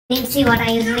Nimshi, what are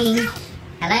you doing?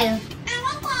 Hello?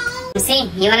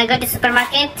 Nimshi, you wanna go to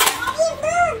supermarket?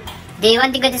 Do you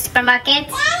want to go to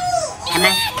supermarket? Come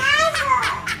on.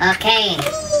 Okay.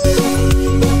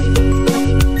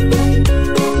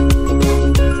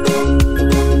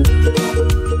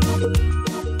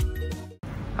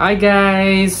 Hi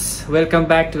guys, welcome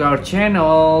back to our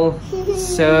channel.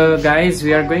 So guys,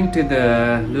 we are going to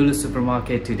the Lulu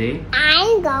supermarket today.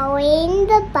 I'm going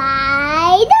to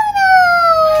buy donuts.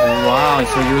 Wow,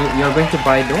 so you're going to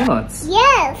buy donuts?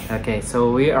 Yes. Okay,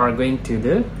 so we are going to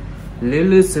the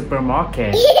Lulu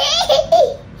supermarket.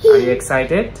 Are you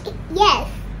excited? Yes.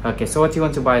 Okay, so what you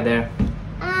want to buy there?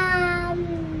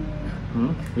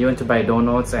 You want to buy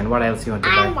donuts, and what else you want to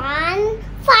buy? I want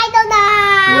 5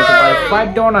 donuts. You want to buy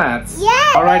 5 donuts?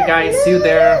 Yes. Alright guys, see you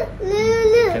there.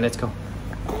 Lulu. Okay, let's go.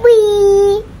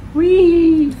 Wee.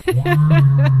 Wee. No.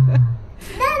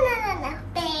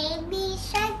 Baby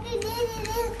shark. Baby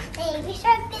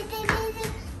shark.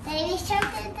 Baby shark.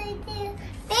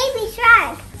 Baby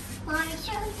shark. Mommy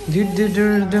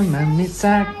shark. Do mommy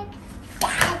shark.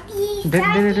 Daddy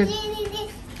shark.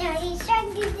 Daddy shark.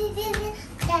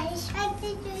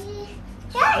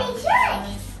 Daddy shark.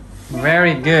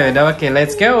 Very good. Okay,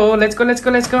 let's go. Let's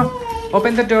go.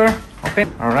 Open the door.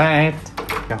 Open. All right.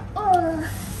 Go.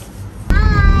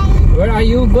 Hi. Where are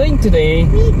you going today?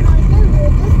 We going to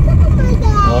Lulu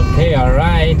supermarket. Okay, all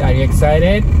right. Are you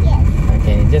excited? Yes.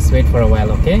 Okay, just wait for a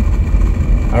while, okay?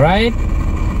 All right.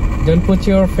 Don't put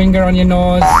your finger on your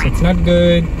nose. It's not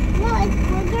good. No, it's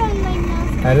bigger on my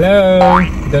nose. Hello.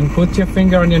 Don't put your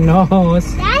finger on your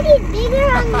nose. Daddy's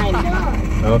bigger on my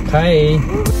nose. Okay.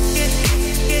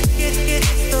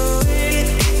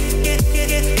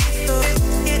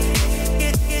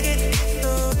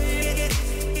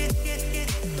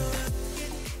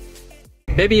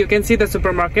 Baby, you can see the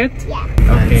supermarket? Yeah.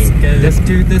 Okay, let's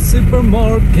do the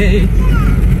supermarket.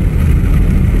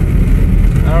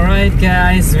 Alright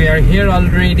guys, we are here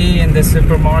already in the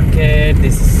supermarket.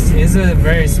 This is a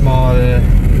very small...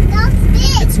 That's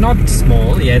big. It's not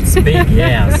small, yeah, it's big,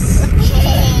 yes.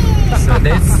 So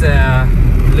this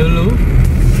Lulu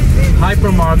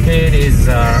Hypermarket is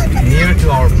near to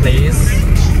our place.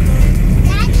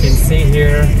 You can see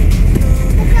here.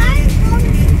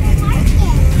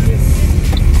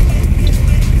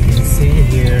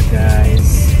 Here guys,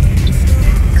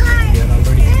 we are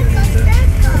already here in the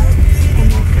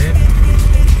supermarket.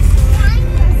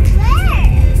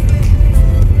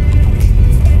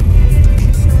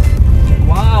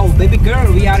 Wow, baby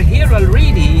girl, we are here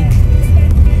already.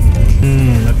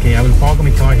 Okay, I will park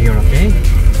my car here, okay?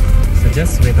 So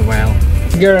just wait a while.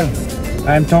 Girl,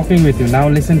 I am talking with you. Now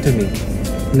listen to me.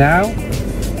 Now,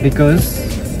 because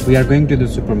we are going to the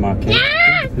supermarket,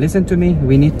 listen to me,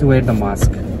 we need to wear the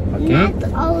mask. Okay. Not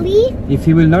only. If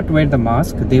you will not wear the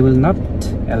mask, they will not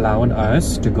allow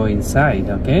us to go inside.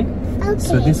 Okay. Okay.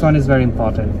 So this one is very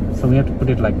important. So we have to put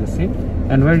it like this. See?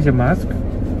 And where is your mask?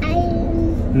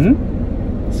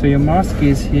 So your mask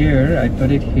is here. I put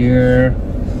it here.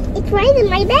 It's right in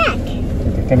my back.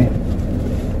 Okay, come here.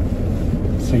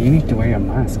 So you need to wear your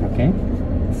mask. Okay.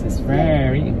 This is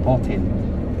very important.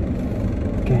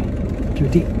 Okay.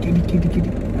 Cutie.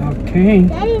 Okay.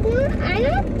 Daddy, no, I'm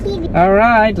not kidding. All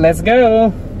right, let's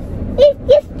go.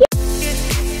 Yes.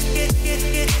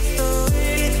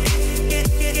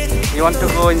 You want to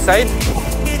go inside?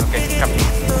 Okay, come.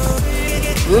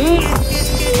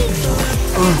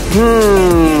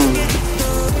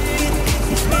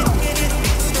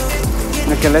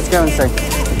 Okay, let's go inside.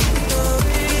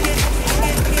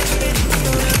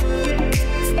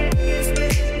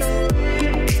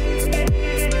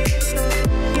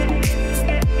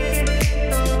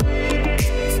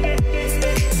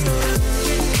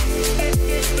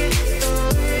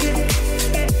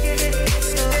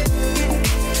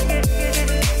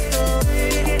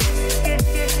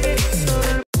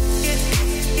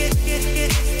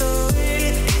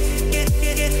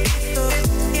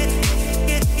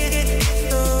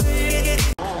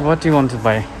 What do you want to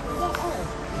buy?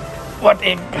 What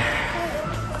egg? I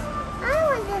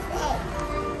want this egg.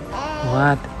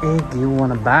 What egg you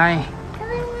want to buy?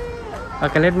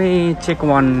 Okay, let me check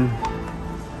one.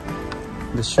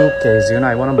 The suitcase, you know,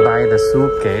 I want to buy the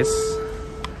suitcase.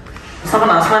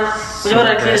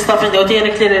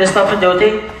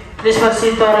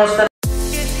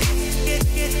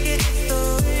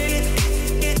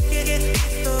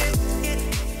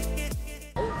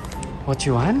 What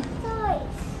you want?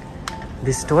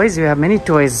 These toys? You have many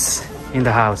toys in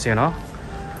the house, you know.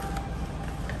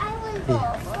 I want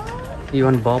bubbles. You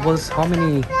want bubbles? How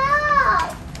many? Wow.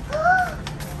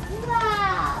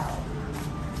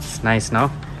 It's nice, no?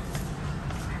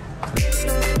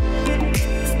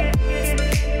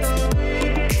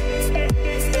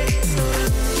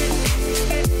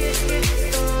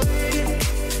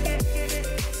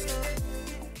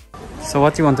 So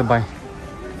what you want to buy?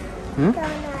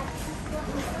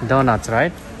 Donuts,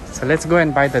 right? So let's go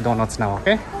and buy the donuts now,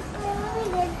 okay?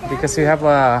 Because we have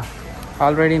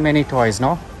already many toys,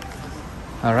 no?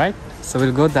 All right. So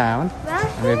we'll go down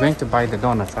and we're going to buy the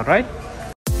donuts, all right?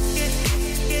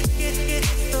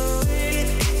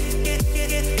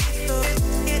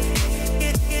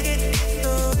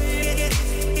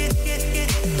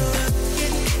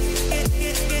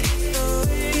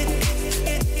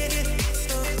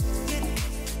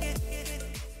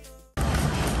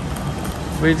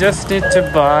 We just need to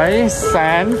buy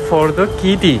sand for the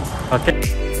kitty, okay?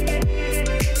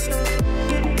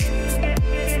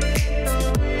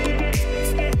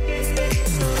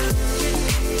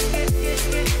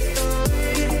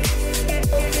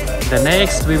 The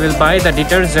next we will buy the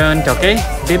detergent, okay?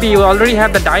 Baby, you already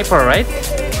have the diaper, right?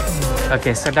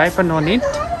 Okay, so diaper no need.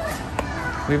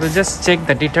 We will just check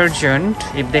the detergent.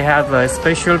 If they have a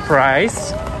special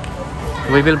price,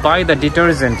 we will buy the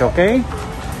detergent, okay?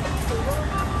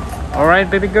 All right,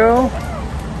 baby girl.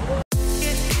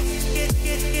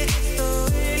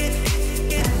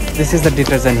 This is the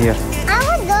detergent here. I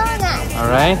want donuts. All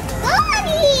right.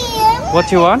 Daddy,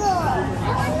 What you want?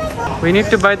 I We need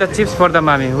to buy the chips for the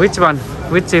mommy. Which one?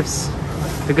 Which chips?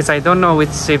 Because I don't know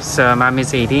which chips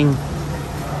mommy's eating.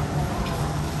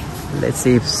 Let's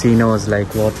see if she knows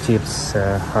like what chips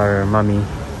her mommy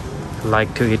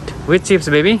like to eat. Which chips,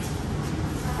 baby?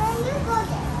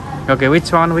 Okay,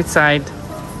 which one? Which side?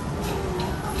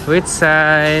 Which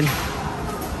side?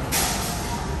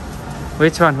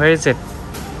 Which one? Where is it?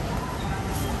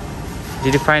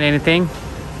 Did you find anything?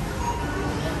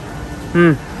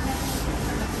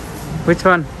 Which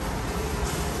one?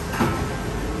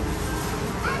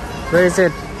 Where is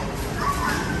it?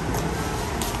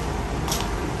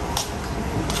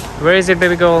 Where is it,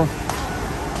 baby girl?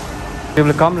 We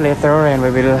will come later and we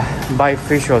will buy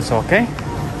fish also, okay?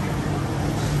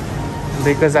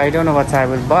 Because I don't know what I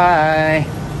will buy.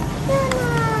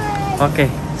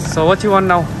 Okay, so what you want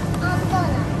now?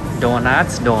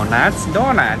 Donuts, donuts,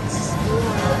 donuts.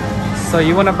 So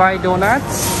you wanna buy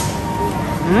donuts?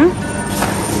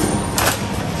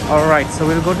 Alright, so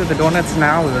we'll go to the donuts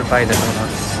now. We will buy the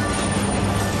donuts.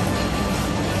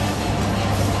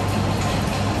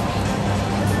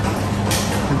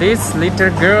 This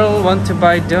little girl wants to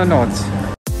buy donuts.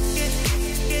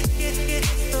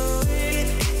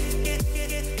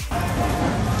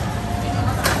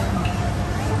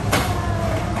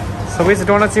 So which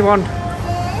donuts you want?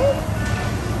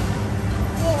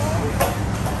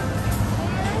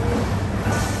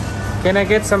 Can I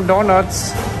get some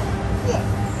donuts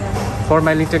for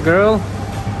my little girl?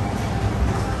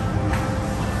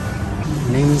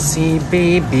 Nimshi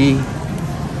baby,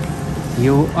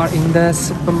 you are in the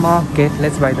supermarket.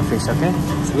 Let's buy the fish, okay?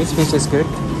 So which fish is good?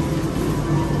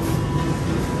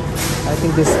 I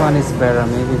think this one is better.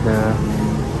 Maybe the...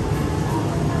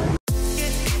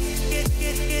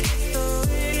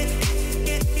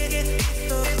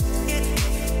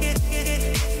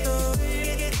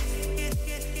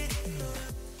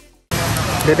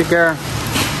 Baby girl,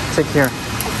 take here.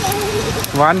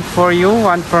 One for you,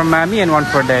 one for mommy, and one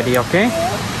for daddy, okay?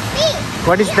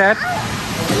 What is that?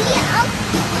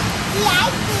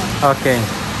 Okay.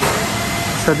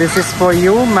 So this is for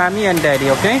you, mommy, and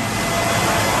daddy, okay?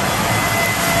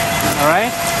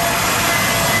 Alright?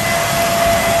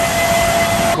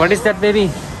 What is that, baby?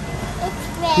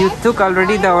 You took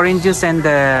already the orange juice and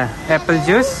the apple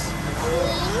juice?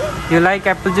 You like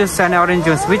apple juice and orange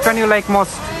juice. Which one you like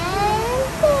most?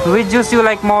 Which juice you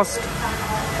like most?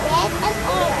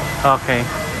 Okay.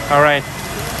 Alright.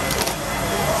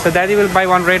 So daddy will buy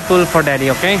one Red Bull for daddy,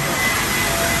 okay?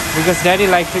 Because daddy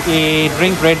likes to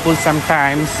drink Red Bull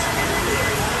sometimes.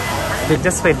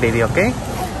 Just wait, baby, okay?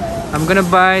 I'm gonna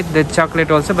buy the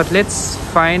chocolate also, but let's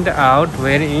find out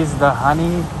where is the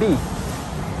honey bee.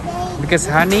 Because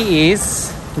honey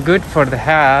is good for the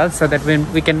health, so that when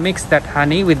we can mix that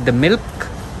honey with the milk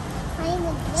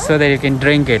so that you can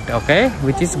drink it, okay?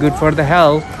 Which is good for the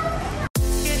health.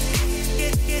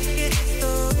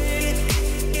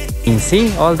 You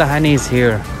see, all the honey is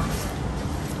here.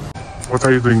 What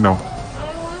are you doing now?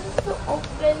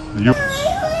 You.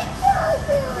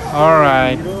 All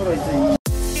right.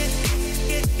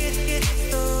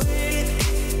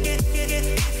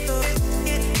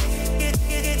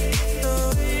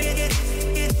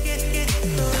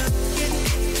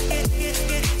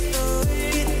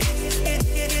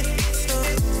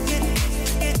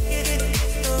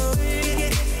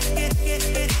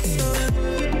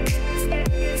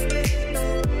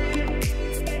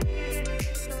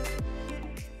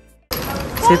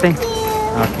 Sitting.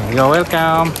 Okay, you're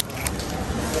welcome.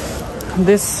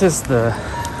 This is the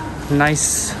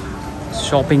nice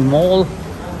shopping mall.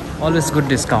 Always good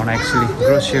discount actually.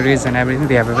 Groceries and everything,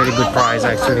 they have a very good price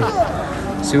actually.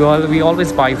 So we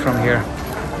always buy from here.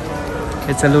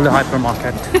 It's a Lulu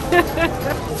Hypermarket.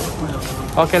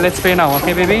 Okay, let's pay now.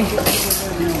 Okay, baby?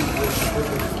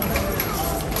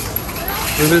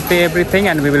 We will pay everything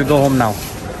and we will go home now.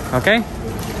 Okay?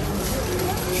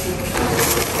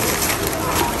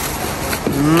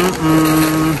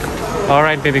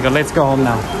 Alright, baby girl, let's go home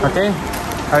now. Okay?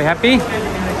 Are you happy?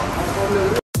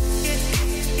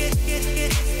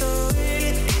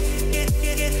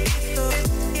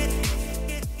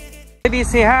 Baby,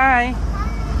 say hi.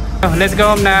 Oh, let's go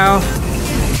home now.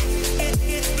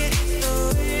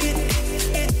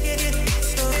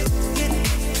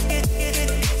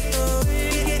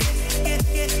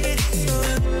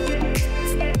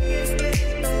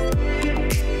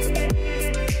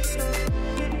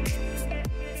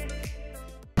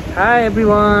 Hi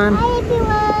everyone. Hi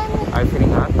everyone. Are you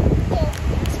feeling hot?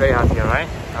 Yes. It's very hot here, right?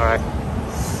 Alright.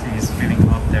 She's feeling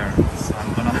hot there, so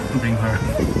I'm gonna bring her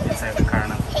inside the car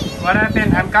now. What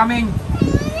happened? I'm coming.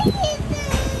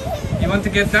 You want to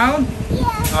get down?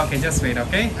 Yeah. Okay, just wait,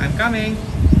 okay? I'm coming.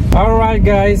 Alright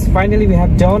guys, finally we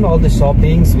have done all the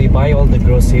shoppings. We buy all the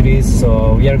groceries.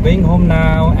 So we are going home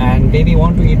now, and baby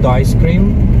want to eat the ice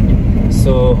cream.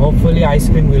 So hopefully ice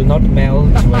cream will not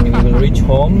melt when we will reach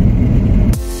home.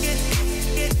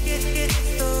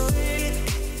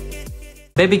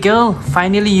 Baby girl,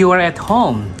 finally you are at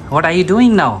home. What are you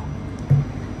doing now?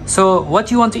 So what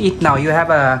you want to eat now? You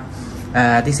have a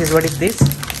this is, what is this?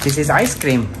 This is ice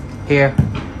cream here.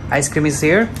 Ice cream is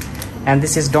here, and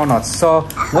this is donuts. So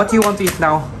what you want to eat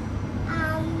now?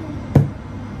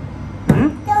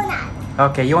 Donut.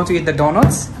 Okay, you want to eat the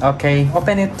donuts? Okay,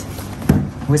 open it.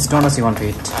 Which donuts you want to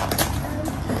eat?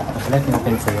 Okay, let me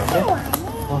open for you, okay?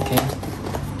 Okay.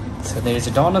 So there is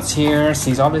a donuts here.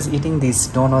 She's always eating these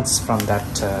donuts from that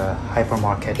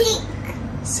hypermarket.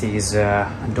 She's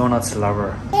a donuts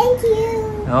lover. Thank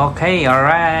you. Okay,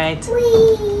 alright.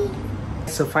 Wee.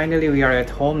 So finally we are at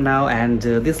home now, and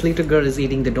this little girl is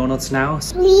eating the donuts now.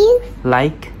 Please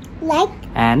Like like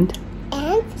and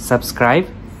and subscribe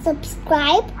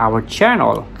subscribe our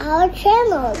channel. our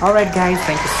channel. Alright guys,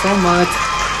 thank you so much.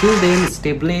 Till then,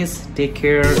 stay blessed, take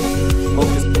care. Hope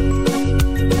to